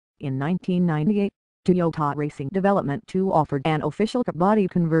In 1998, Toyota Racing Development 2 offered an official body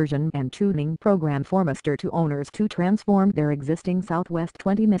conversion and tuning program for Mr. 2 owners to transform their existing Southwest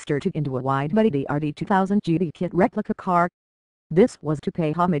 20 Mr. 2 into a wide-body DRD 2000 GT kit replica car. This was to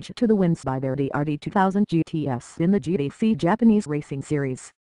pay homage to the wins by their DRD 2000 GTS in the GTC Japanese Racing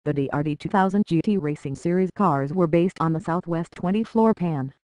Series. The DRD 2000 GT Racing Series cars were based on the Southwest 20 floor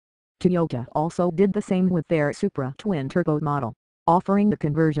pan. Toyota also did the same with their Supra twin-turbo model, offering the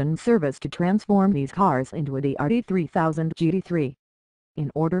conversion service to transform these cars into a DRD 3000 GT3.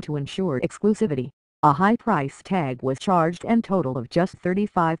 In order to ensure exclusivity, a high price tag was charged and total of just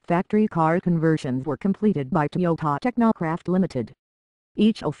 35 factory car conversions were completed by Toyota Technocraft Limited.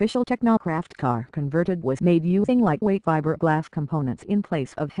 Each official Technocraft car converted was made using lightweight fiberglass components in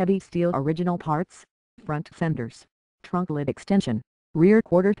place of heavy steel original parts: front fenders, trunk lid extension, rear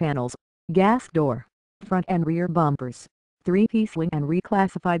quarter panels, gas door, front and rear bumpers, three-piece wing, and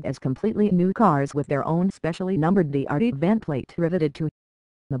reclassified as completely new cars with their own specially numbered DRD vent plate riveted to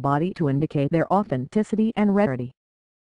the body to indicate their authenticity and rarity.